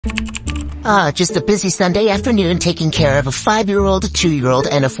Just a busy Sunday afternoon taking care of a 5-year-old, a 2-year-old,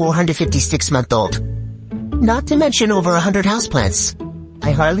 and a 456-month-old. Not to mention over 100 houseplants.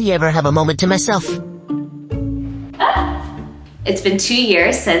 I hardly ever have a moment to myself. It's been 2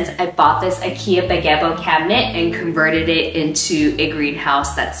 years since I bought this IKEA Baggebo cabinet and converted it into a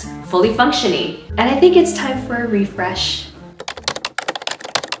greenhouse that's fully functioning. And I think it's time for a refresh.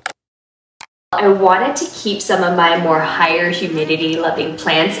 I wanted to keep some of my more higher humidity loving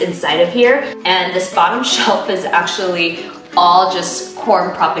plants inside of here, and this bottom shelf is actually all just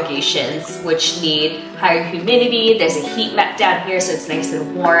corm propagations which need higher humidity. There's a heat mat down here so it's nice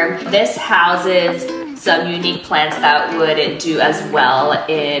and warm. This houses some unique plants that wouldn't do as well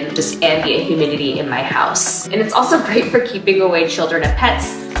in just ambient humidity in my house. And it's also great for keeping away children and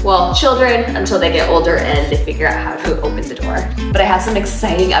pets. Well, children until they get older and they figure out how to open the door. But I have some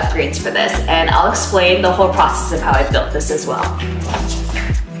exciting upgrades for this, and I'll explain the whole process of how I built this as well.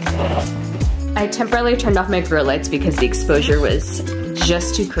 I temporarily turned off my grow lights because the exposure was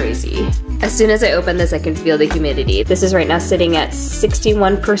just too crazy. As soon as I open this, I can feel the humidity. This is right now sitting at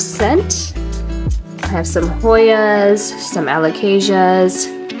 61%. I have some Hoyas, some Alocasias,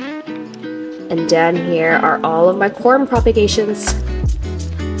 and down here are all of my corm propagations.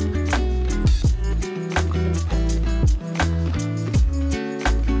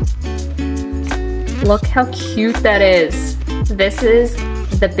 Look how cute that is. This is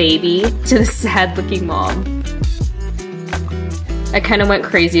the baby to the sad looking mom. I kind of went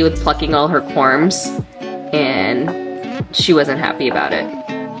crazy with plucking all her corms and she wasn't happy about it.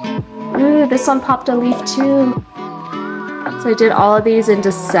 Ooh, this one popped a leaf too. So I did all of these in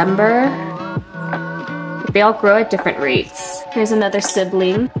December. They all grow at different rates. Here's another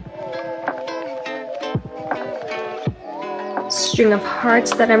sibling. String of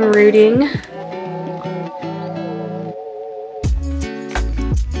hearts that I'm rooting.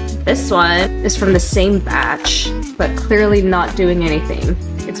 This one is from the same batch, but clearly not doing anything.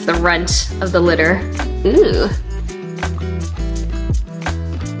 It's the runt of the litter. Ooh.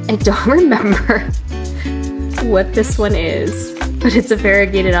 I don't remember what this one is, but it's a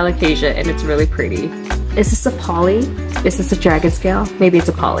variegated alocasia and it's really pretty. Is this a poly? Is this a dragon scale? Maybe it's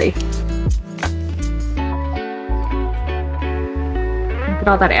a poly. Look at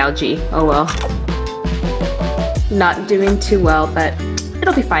all that algae. Oh well. Not doing too well, but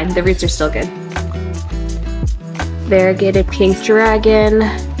it'll be fine. The roots are still good. Variegated pink dragon.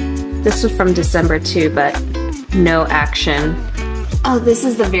 This was from December too, but no action. Oh, this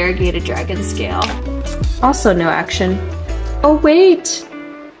is the variegated dragon scale. Also no action. Oh wait!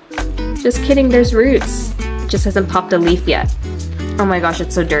 Just kidding, there's roots. It just hasn't popped a leaf yet. Oh my gosh,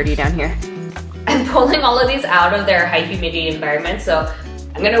 it's so dirty down here. I'm pulling all of these out of their high humidity environment, so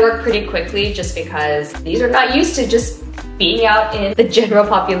I'm gonna work pretty quickly just because these are not used to just being out in the general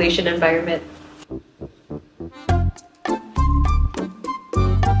population environment.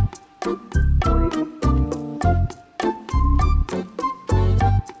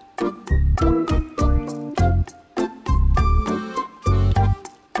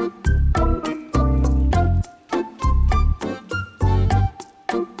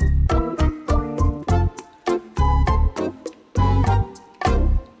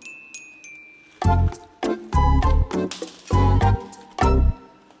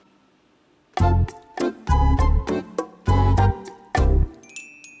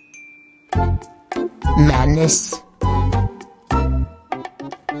 Madness.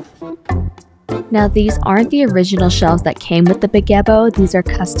 Now these aren't the original shelves that came with the Baggebo. These are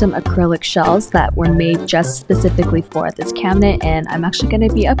custom acrylic shelves that were made just specifically for this cabinet, and I'm actually going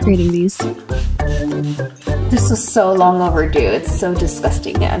to be upgrading these. This was so long overdue. It's so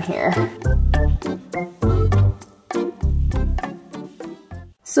disgusting down here.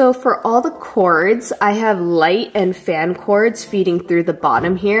 So for all the cords, I have light and fan cords feeding through the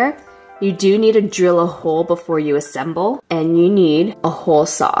bottom here. You do need to drill a hole before you assemble, and you need a hole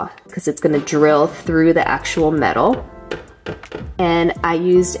saw because it's going to drill through the actual metal. And I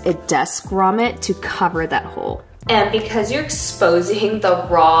used a desk grommet to cover that hole. And because you're exposing the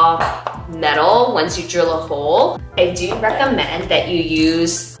raw metal once you drill a hole, I do recommend that you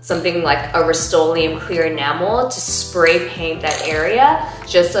use something like a Rust-Oleum clear enamel to spray paint that area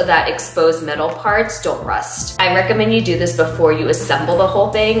just so that exposed metal parts don't rust. I recommend you do this before you assemble the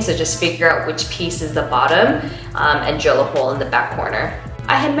whole thing, so just figure out which piece is the bottom and drill a hole in the back corner.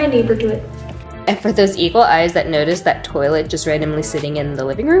 I had my neighbor do it. And for those eagle eyes that noticed that toilet just randomly sitting in the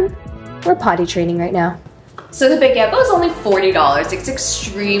living room, we're potty training right now. So the Baggebo is only $40. It's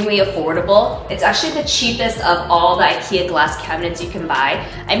extremely affordable. It's actually the cheapest of all the IKEA glass cabinets you can buy.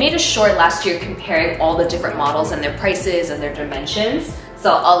 I made a short last year comparing all the different models and their prices and their dimensions.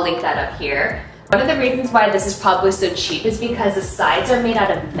 So I'll link that up here. One of the reasons why this is probably so cheap is because the sides are made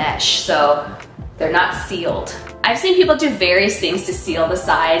out of mesh, so they're not sealed. I've seen people do various things to seal the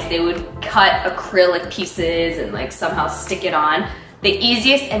sides. They would cut acrylic pieces and like somehow stick it on. The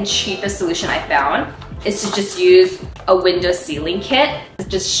easiest and cheapest solution I found is to just use a window sealing kit. It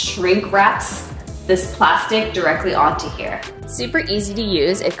just shrink wraps this plastic directly onto here. Super easy to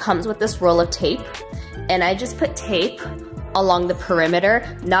use. It comes with this roll of tape, and I just put tape along the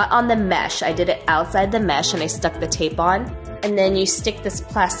perimeter, not on the mesh. I did it outside the mesh and I stuck the tape on. And then you stick this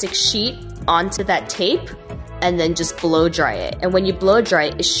plastic sheet onto that tape and then just blow dry it. And when you blow dry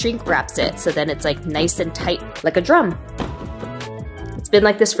it, it shrink wraps it, so then it's like nice and tight like a drum. It's been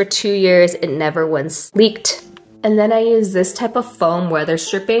like this for 2 years. It never once leaked. And then I use this type of foam weather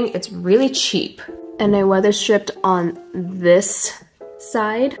stripping. It's really cheap. And I weather stripped on this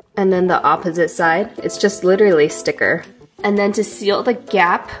side and then the opposite side. It's just literally sticker. And then to seal the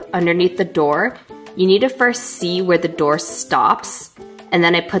gap underneath the door, you need to first see where the door stops. And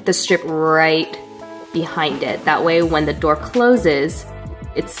then I put the strip right behind it. That way when the door closes,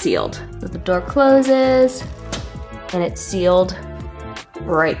 it's sealed. So the door closes and it's sealed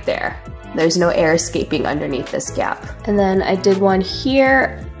right there. There's no air escaping underneath this gap. And then I did one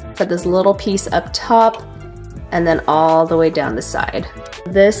here for this little piece up top and then all the way down the side.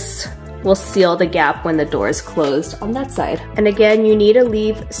 This will seal the gap when the door is closed on that side. And again, you need to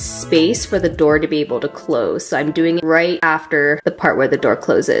leave space for the door to be able to close. So I'm doing it right after the part where the door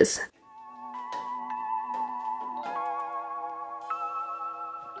closes.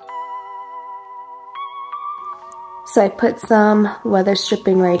 So I put some weather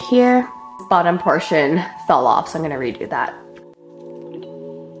stripping right here. Bottom portion fell off, so I'm gonna redo that.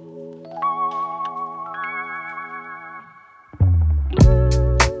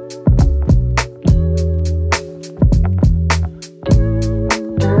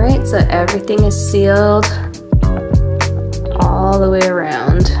 So everything is sealed all the way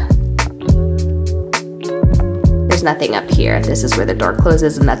around. There's nothing up here. This is where the door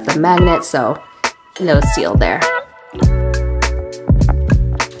closes and that's the magnet, so no seal there.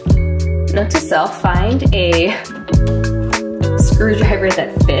 Note to self, find a screwdriver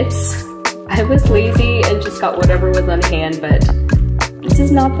that fits. I was lazy and just got whatever was on hand, but this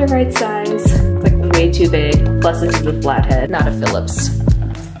is not the right size. It's like way too big. Plus this is a flathead, not a Phillips.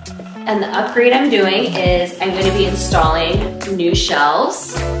 And the upgrade I'm doing is I'm going to be installing new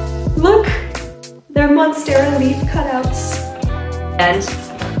shelves. Look, they're Monstera leaf cutouts. And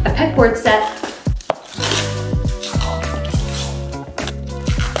a pegboard set.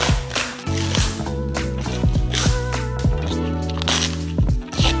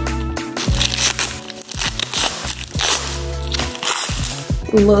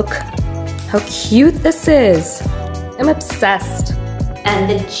 Look how cute this is. I'm obsessed. And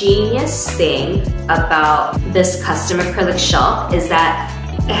the genius thing about this custom acrylic shelf is that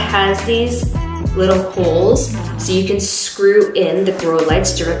it has these little holes so you can screw in the grow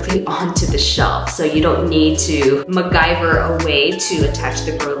lights directly onto the shelf. So you don't need to MacGyver a way to attach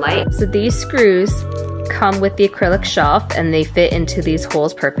the grow light. So these screws come with the acrylic shelf and they fit into these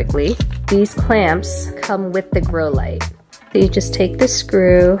holes perfectly. These clamps come with the grow light. So you just take the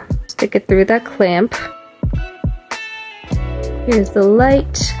screw, stick it through that clamp. Here's the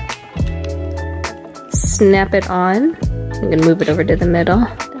light. Snap it on. I'm gonna move it over to the middle.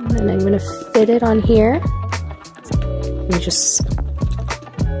 And then I'm gonna fit it on here. You just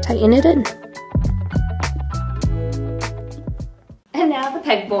tighten it in. And now the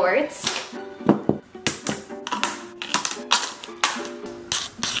pegboards.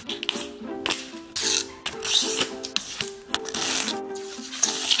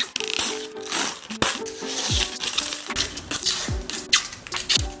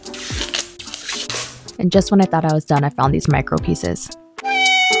 And just when I thought I was done, I found these micro pieces.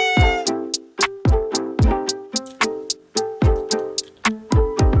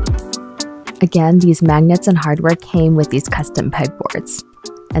 Again, these magnets and hardware came with these custom pegboards.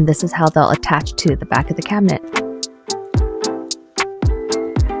 And this is how they'll attach to the back of the cabinet.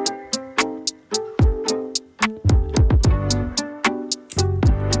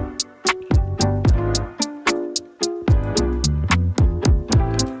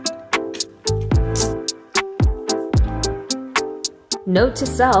 Note to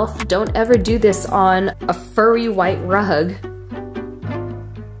self, don't ever do this on a furry white rug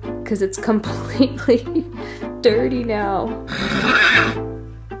because it's completely dirty now.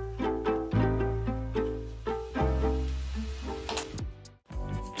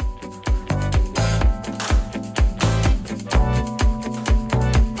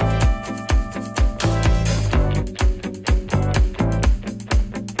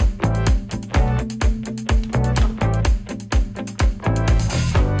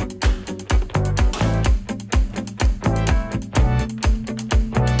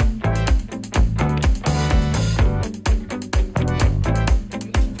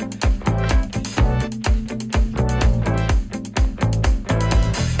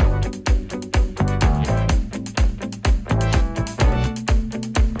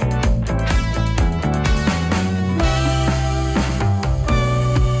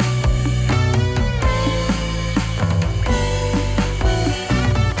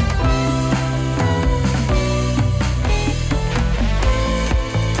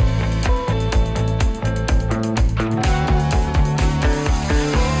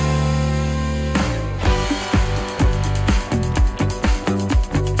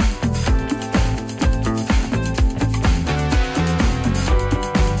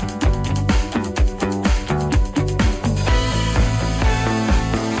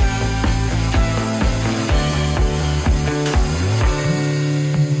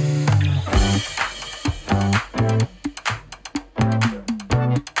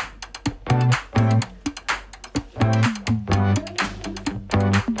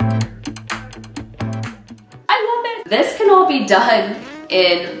 This can all be done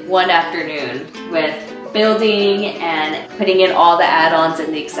in one afternoon with building and putting in all the add-ons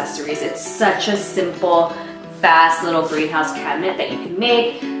and the accessories. It's such a simple, fast little greenhouse cabinet that you can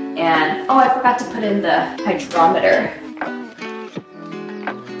make. And oh, I forgot to put in the hydrometer.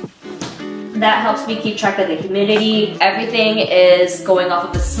 That helps me keep track of the humidity. Everything is going off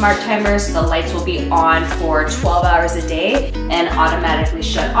of the smart timer, so the lights will be on for 12 hours a day and automatically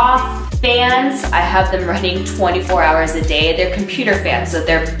shut off. Fans, I have them running 24 hours a day. They're computer fans, so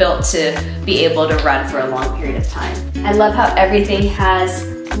they're built to be able to run for a long period of time. I love how everything has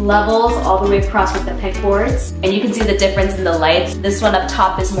levels all the way across with the pegboards, and you can see the difference in the lights. This one up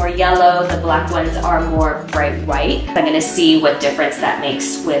top is more yellow, the black ones are more bright white. I'm gonna see what difference that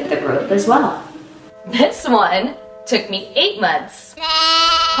makes with the growth as well. This one took me 8 months,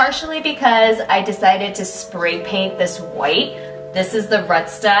 partially because I decided to spray paint this white. This is the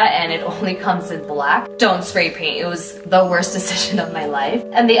Rudsta and it only comes in black. Don't spray paint, it was the worst decision of my life.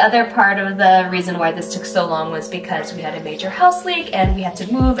 And the other part of the reason why this took so long was because we had a major house leak and we had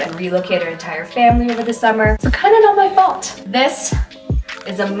to move and relocate our entire family over the summer. So kind of not my fault. This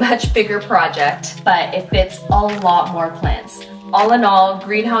is a much bigger project, but it fits a lot more plants. All in all,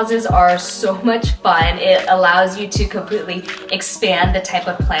 greenhouses are so much fun. It allows you to completely expand the type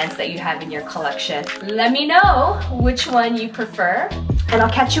of plants that you have in your collection. Let me know which one you prefer, and I'll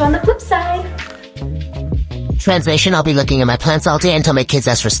catch you on the flip side. Translation, I'll be looking at my plants all day until my kids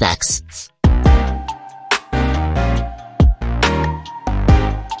ask for snacks.